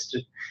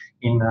interested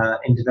in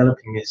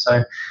developing this.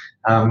 So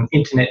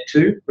Internet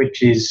 2,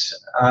 which is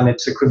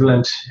AARNet's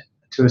equivalent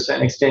to a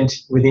certain extent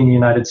within the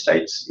United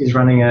States, is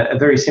running a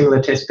very similar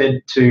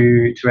testbed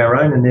to our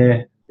own, and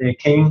they're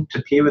keen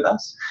to peer with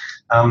us,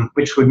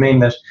 which would mean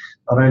that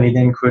not only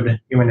then could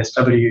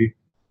UNSW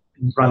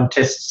run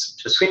tests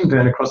to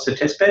Swinburne across the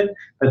testbed,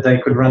 but they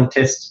could run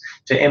tests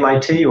to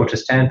MIT or to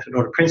Stanford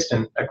or to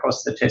Princeton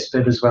across the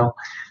testbed as well.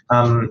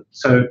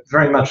 So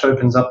very much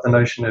opens up the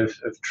notion of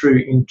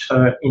true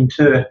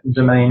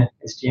inter-domain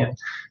SDN.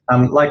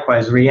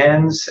 Likewise,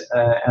 RIANS,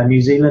 our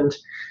New Zealand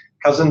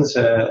cousins,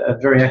 are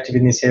very active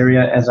in this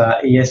area, as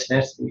are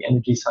ESNet, the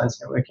Energy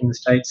Science Network in the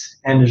States,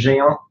 and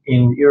Géant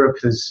in Europe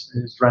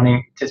is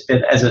running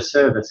testbed as a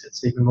service.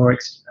 It's even more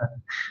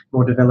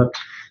developed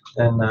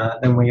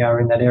than we are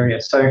in that area.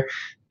 So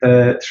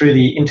through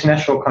the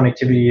international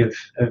connectivity of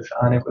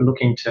AARNet, we're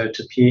looking to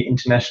peer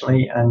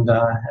internationally and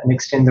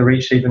extend the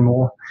reach even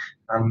more,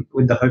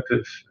 with the hope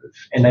of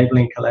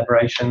enabling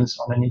collaborations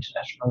on an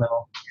international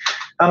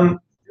level.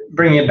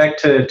 Bringing it back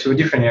to a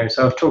different area,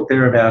 so I've talked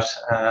there about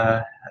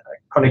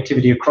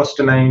connectivity across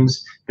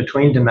domains,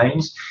 between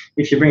domains.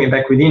 If you bring it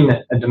back within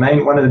a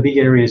domain, one of the big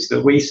areas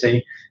that we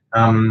see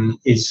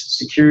is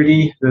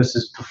security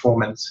versus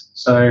performance.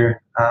 So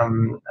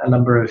a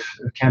number of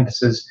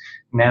campuses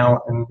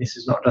now, and this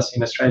is not just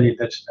in Australia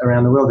but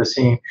around the world, are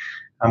seeing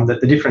that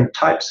the different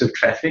types of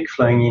traffic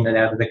flowing in and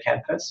out of the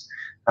campus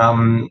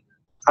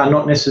are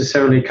not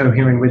necessarily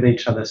coherent with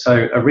each other.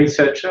 So a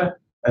researcher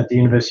at the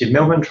University of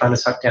Melbourne trying to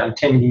suck down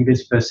 10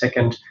 gigabits per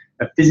second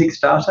of physics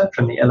data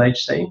from the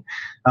LHC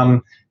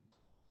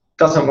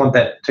doesn't want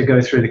that to go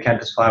through the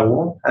campus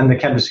firewall, and the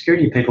campus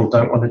security people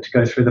don't want it to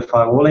go through the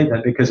firewall either,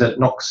 because it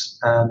knocks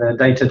the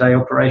day-to-day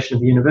operation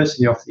of the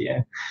university off the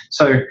air.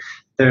 So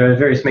there are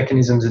various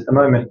mechanisms at the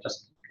moment,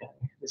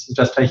 this is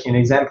just taking an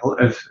example,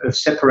 of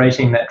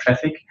separating that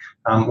traffic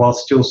while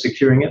still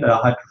securing it at a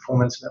high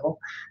performance level.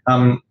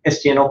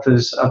 SDN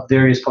offers up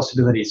various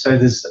possibilities. So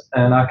there's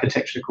an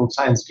architecture called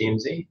Science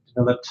DMZ,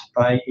 developed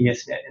by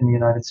ESNet in the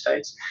United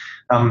States,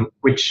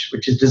 which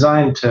is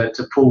designed to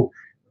pull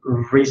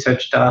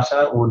research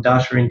data or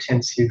data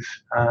intensive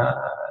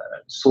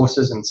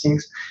sources and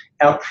sinks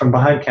out from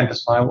behind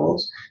campus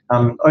firewalls.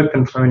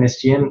 OpenFlow in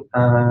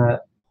SDN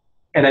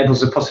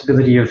enables the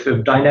possibility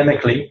of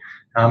dynamically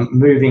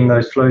moving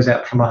those flows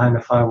out from behind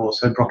the firewall.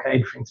 So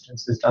Brocade, for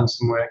instance, has done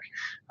some work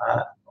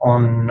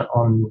on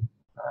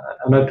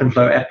an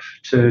OpenFlow app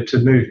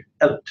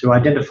to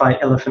identify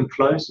elephant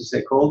flows, as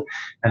they're called,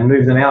 and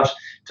move them out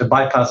to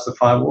bypass the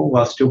firewall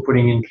while still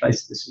putting in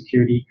place the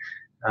security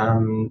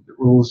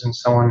rules and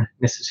so on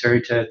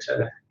necessary to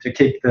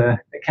keep the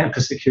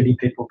campus security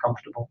people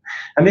comfortable.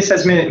 And this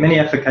has many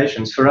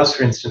applications. For us,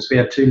 for instance, we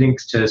have 2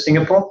 links to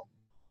Singapore.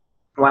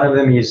 One of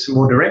them is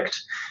more direct,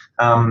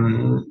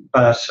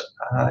 but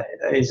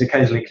is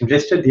occasionally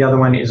congested. The other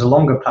one is a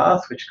longer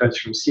path, which goes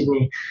from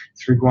Sydney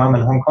through Guam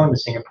and Hong Kong to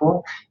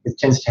Singapore. It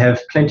tends to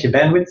have plenty of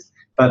bandwidth,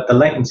 but the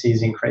latency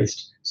is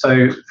increased.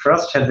 So for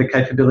us to have the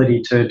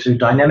capability to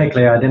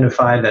dynamically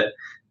identify that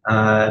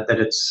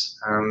it's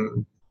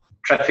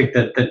traffic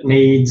that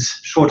needs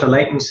shorter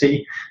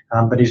latency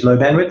but is low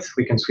bandwidth,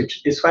 we can switch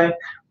it this way,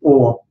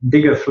 or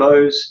bigger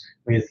flows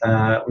with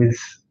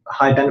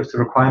high bandwidth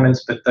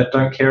requirements but that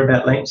don't care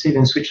about latency,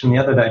 then switch them the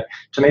other day.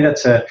 To me,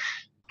 that's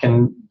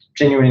can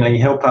genuinely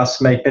help us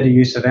make better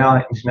use of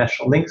our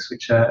international links,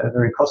 which are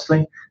very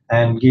costly,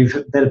 and give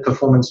better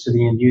performance to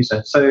the end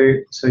user. So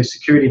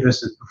security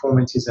versus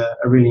performance is a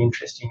really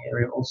interesting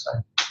area also.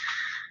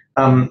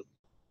 I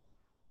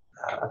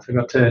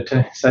forgot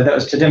to so that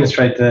was to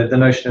demonstrate the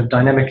notion of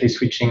dynamically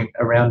switching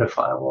around a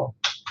firewall.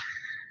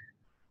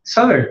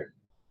 So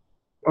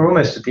we're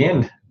almost at the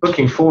end.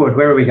 Looking forward,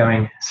 where are we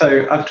going?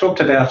 So I've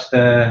talked about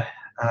the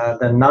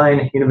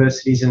 9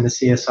 universities in the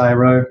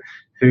CSIRO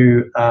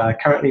who are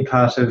currently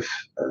part of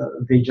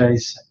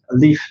VJ's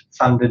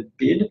LEAF-funded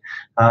bid,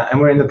 and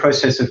we're in the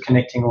process of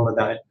connecting all of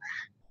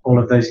all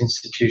of those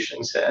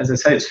institutions. As I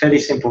say, it's fairly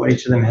simple.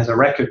 Each of them has a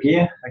rack of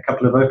gear, a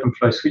couple of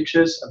OpenFlow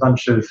switches, a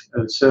bunch of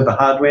server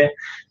hardware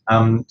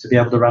to be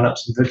able to run up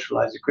some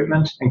virtualized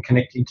equipment and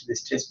connect into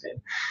this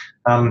testbed.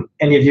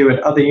 Any of you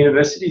at other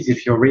universities,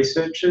 if you're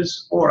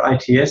researchers or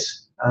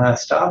ITS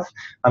staff,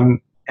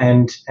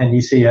 and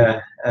you see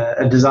a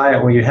desire,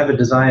 or you have a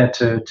desire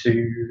to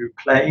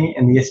play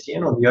in the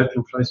SDN or the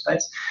OpenFlow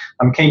space,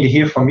 I'm keen to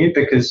hear from you,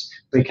 because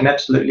we can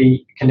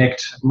absolutely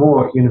connect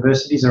more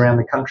universities around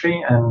the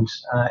country, and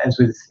as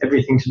with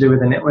everything to do with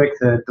the network,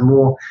 the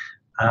more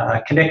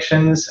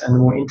connections and the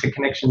more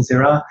interconnections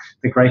there are,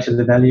 the greater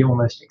the value,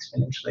 almost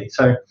exponentially.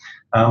 So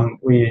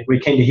we're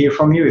keen to hear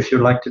from you if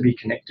you'd like to be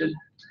connected.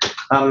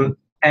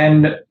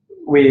 And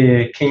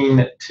we're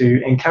keen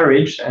to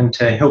encourage and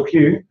to help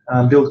you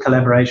build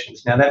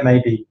collaborations. Now, that may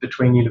be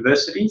between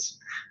universities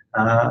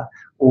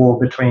or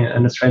between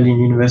an Australian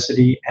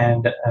university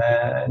and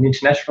an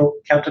international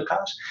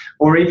counterpart,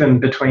 or even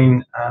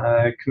between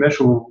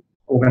commercial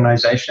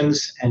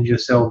organizations and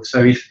yourselves.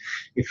 So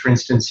if for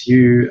instance,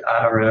 you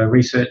are a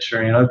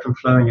researcher in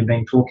OpenFlow and you've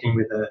been talking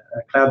with a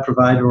cloud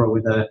provider or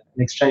with an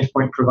exchange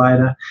point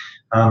provider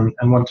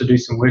and want to do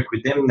some work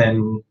with them,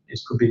 then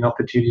this could be an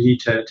opportunity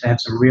to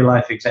have some real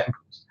life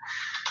examples.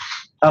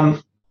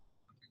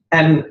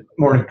 And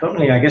more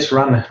importantly, I guess,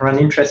 run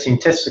interesting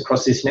tests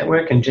across this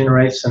network and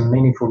generate some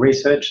meaningful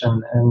research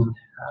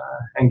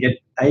and get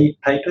A,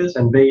 papers,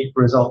 and B,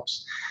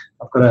 results.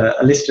 I've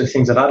got a list of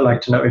things that I'd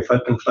like to know if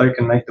OpenFlow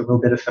can make the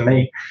world better for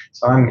me.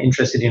 So I'm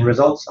interested in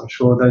results. I'm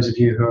sure those of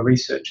you who are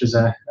researchers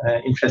are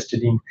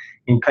interested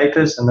in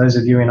papers, and those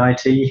of you in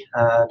IT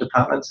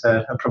departments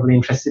are probably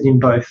interested in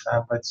both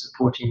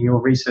supporting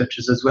your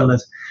researchers as well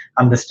as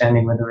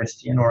understanding whether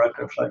SDN or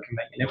OpenFlow can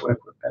make your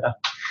network work better.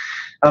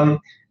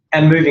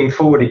 And moving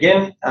forward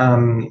again,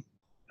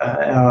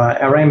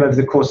 our aim over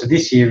the course of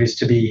this year is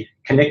to be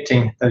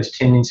connecting those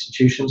 10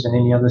 institutions and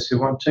any others who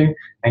want to,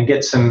 and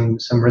get some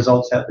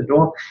results out the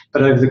door.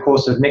 But over the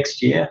course of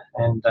next year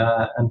and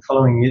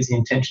following years, the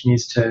intention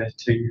is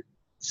to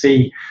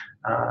see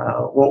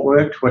what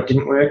worked, what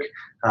didn't work,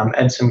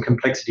 add some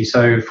complexity.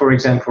 So, for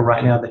example,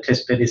 right now the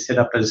testbed is set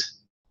up as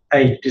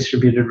a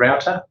distributed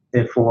router.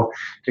 Therefore,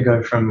 to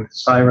go from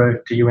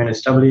CSIRO to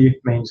UNSW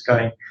means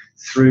going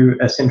through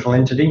a central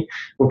entity.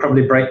 We'll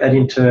probably break that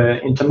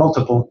into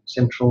multiple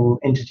central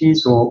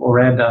entities, or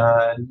add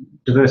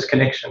diverse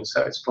connections.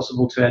 So it's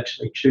possible to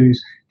actually choose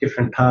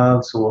different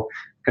paths or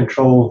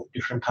control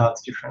different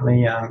paths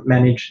differently,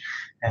 manage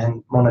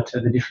and monitor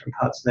the different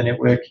parts of the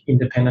network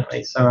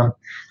independently. So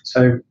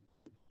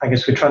I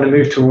guess we're trying to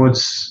move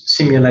towards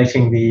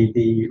simulating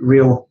the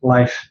real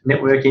life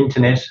network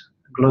internet,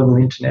 global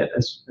internet,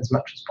 as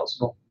much as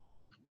possible.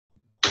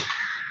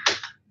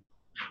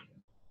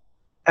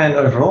 And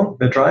overall,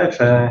 the drive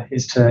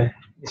is to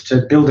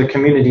build a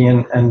community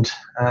and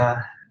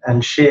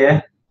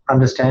share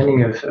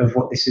understanding of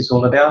what this is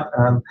all about,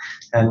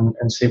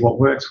 and see what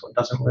works, what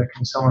doesn't work,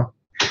 and so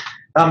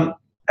on.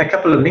 A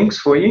couple of links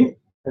for you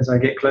as I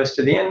get close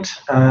to the end.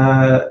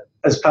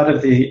 As part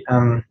of the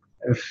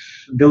of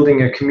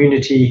building a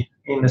community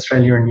in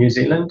Australia and New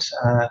Zealand,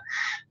 a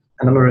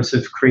number of us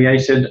have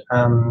created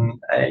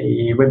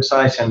a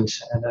website and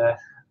a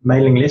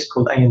mailing list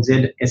called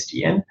ANZ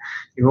SDN.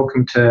 You're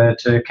welcome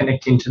to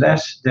connect into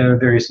that. There are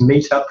various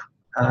meetup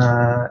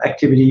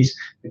activities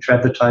which are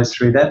advertised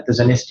through that. There's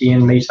an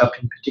SDN meetup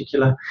in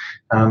particular,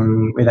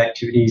 with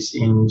activities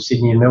in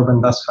Sydney and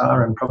Melbourne thus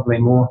far, and probably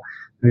more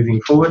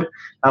moving forward.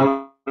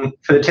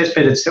 For the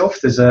testbed itself,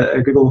 there's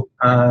a Google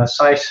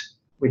site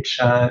which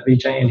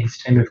Vijay and his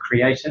team have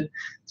created,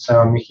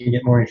 so you can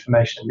get more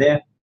information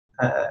there.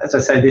 As I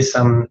say, these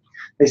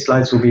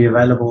slides will be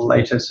available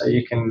later, so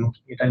you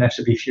don't have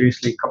to be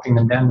furiously copying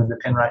them down with a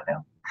pen right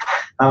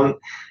now.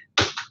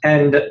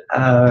 And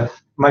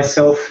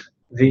myself,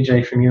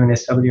 Vijay from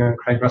UNSW, and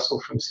Craig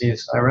Russell from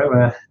CSIRO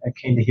are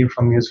keen to hear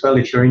from you as well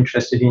if you're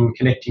interested in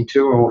connecting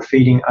to or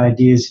feeding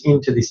ideas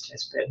into this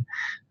testbed.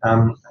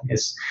 I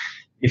guess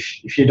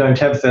if you don't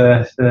have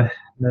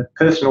the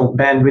personal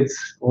bandwidth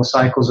or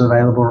cycles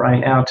available right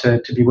now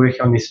to be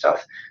working on this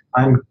stuff,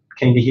 I'm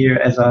keen to hear,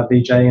 as are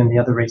Vijay and the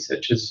other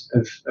researchers,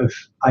 of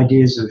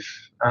ideas of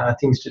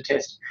things to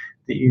test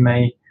that you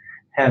may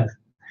have.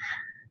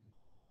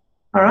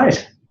 All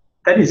right,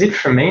 that is it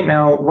from me.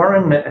 Now,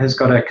 Warren has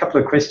got a couple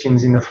of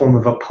questions in the form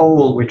of a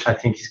poll, which I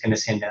think he's going to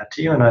send out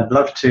to you, and I'd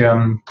love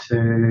to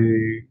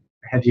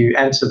have you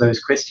answer those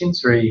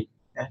questions.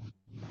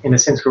 In a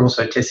sense, we're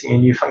also testing a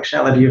new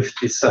functionality of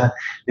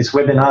this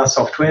webinar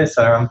software,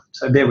 so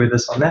bear with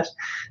us on that.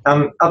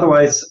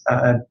 Otherwise,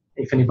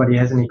 if anybody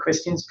has any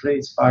questions,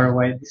 please fire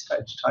away at this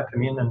stage, type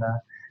them in,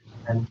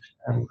 and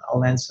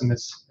I'll answer them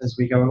as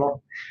we go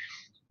along.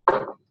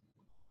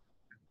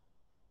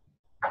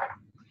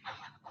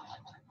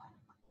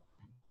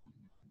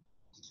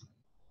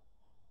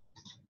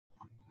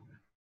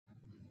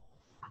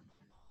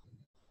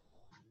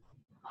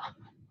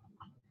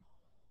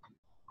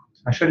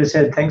 I should have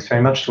said thanks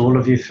very much to all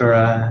of you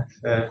for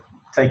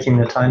taking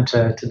the time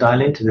to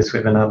dial into this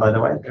webinar, by the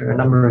way. There are a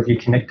number of you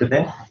connected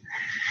there.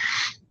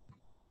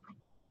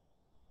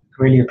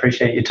 really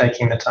appreciate you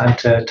taking the time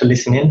to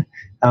listen in.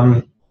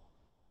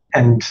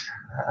 And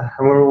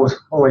we're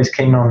always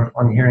keen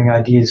on hearing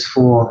ideas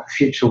for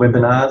future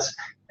webinars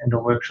and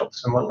or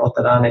workshops and whatnot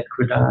that AARNet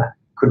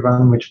could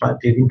run, which might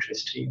be of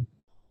interest to you.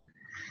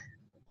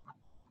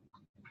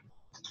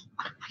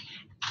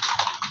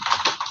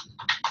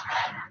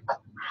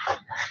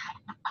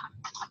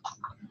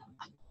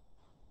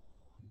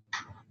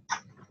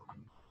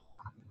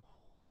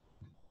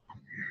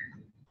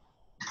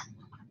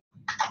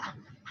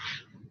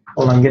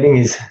 All I'm getting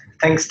is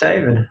thanks,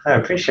 David. I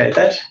appreciate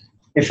that.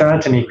 If there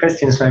aren't any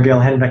questions, maybe I'll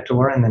hand back to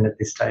Warren then at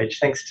this stage.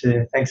 Thanks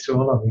to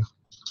all of you.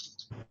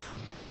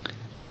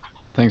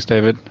 Thanks,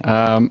 David.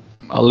 I'll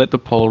let the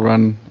poll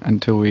run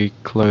until we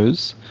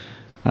close.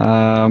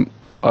 I'd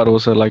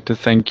also like to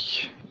thank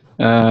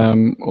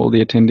all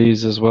the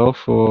attendees as well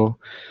for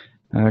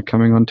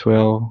coming onto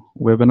our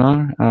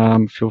webinar.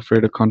 Feel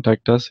free to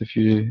contact us if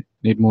you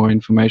need more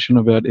information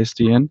about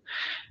SDN.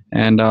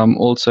 And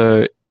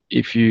also,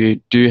 if you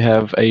do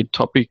have a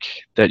topic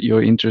that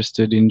you're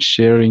interested in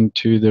sharing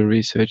to the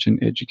research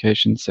and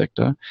education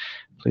sector,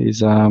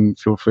 please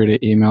feel free to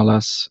email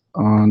us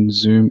on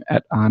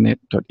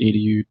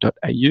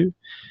zoom@aarnet.edu.au.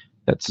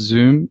 That's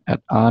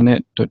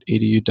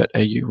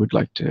zoom@aarnet.edu.au. We'd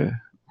like to,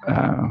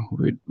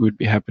 we'd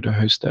be happy to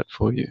host that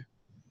for you.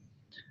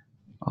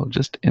 I'll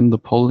just end the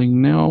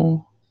polling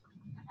now.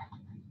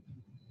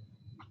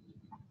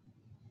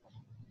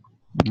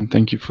 And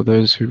thank you for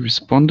those who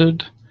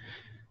responded.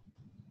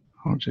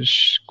 I'll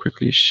just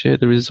quickly share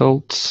the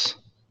results.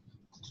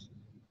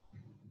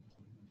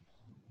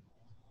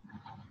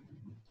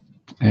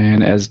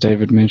 And as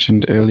David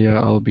mentioned earlier,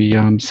 I'll be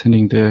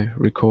sending the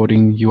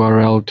recording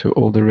URL to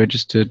all the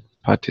registered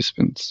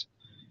participants.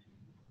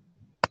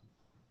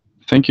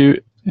 Thank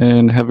you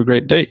and have a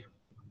great day.